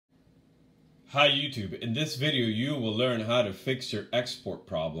Hi YouTube, in this video you will learn how to fix your export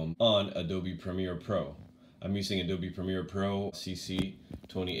problem on Adobe Premiere Pro. I'm using Adobe Premiere Pro CC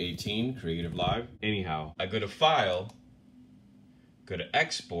 2018 Creative Live. Anyhow, I go to File, go to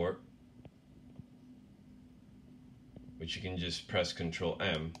Export, which you can just press Ctrl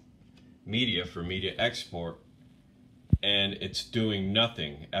M, Media for Media Export, and it's doing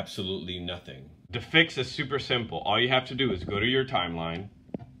nothing, absolutely nothing. The fix is super simple. All you have to do is go to your timeline,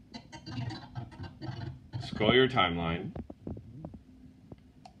 scroll your timeline,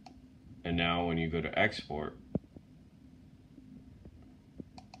 and now when you go to export,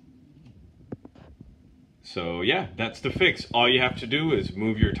 so yeah, that's the fix. All you have to do is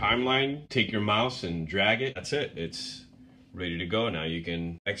move your timeline, take your mouse and drag it. That's it. It's ready to go. Now you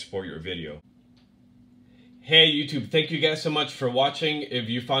can export your video. Hey YouTube, thank you guys so much for watching. If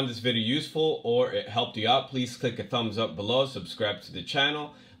you found this video useful or it helped you out, please click a thumbs up below, subscribe to the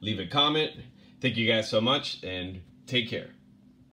channel, leave a comment. Thank you guys so much and take care.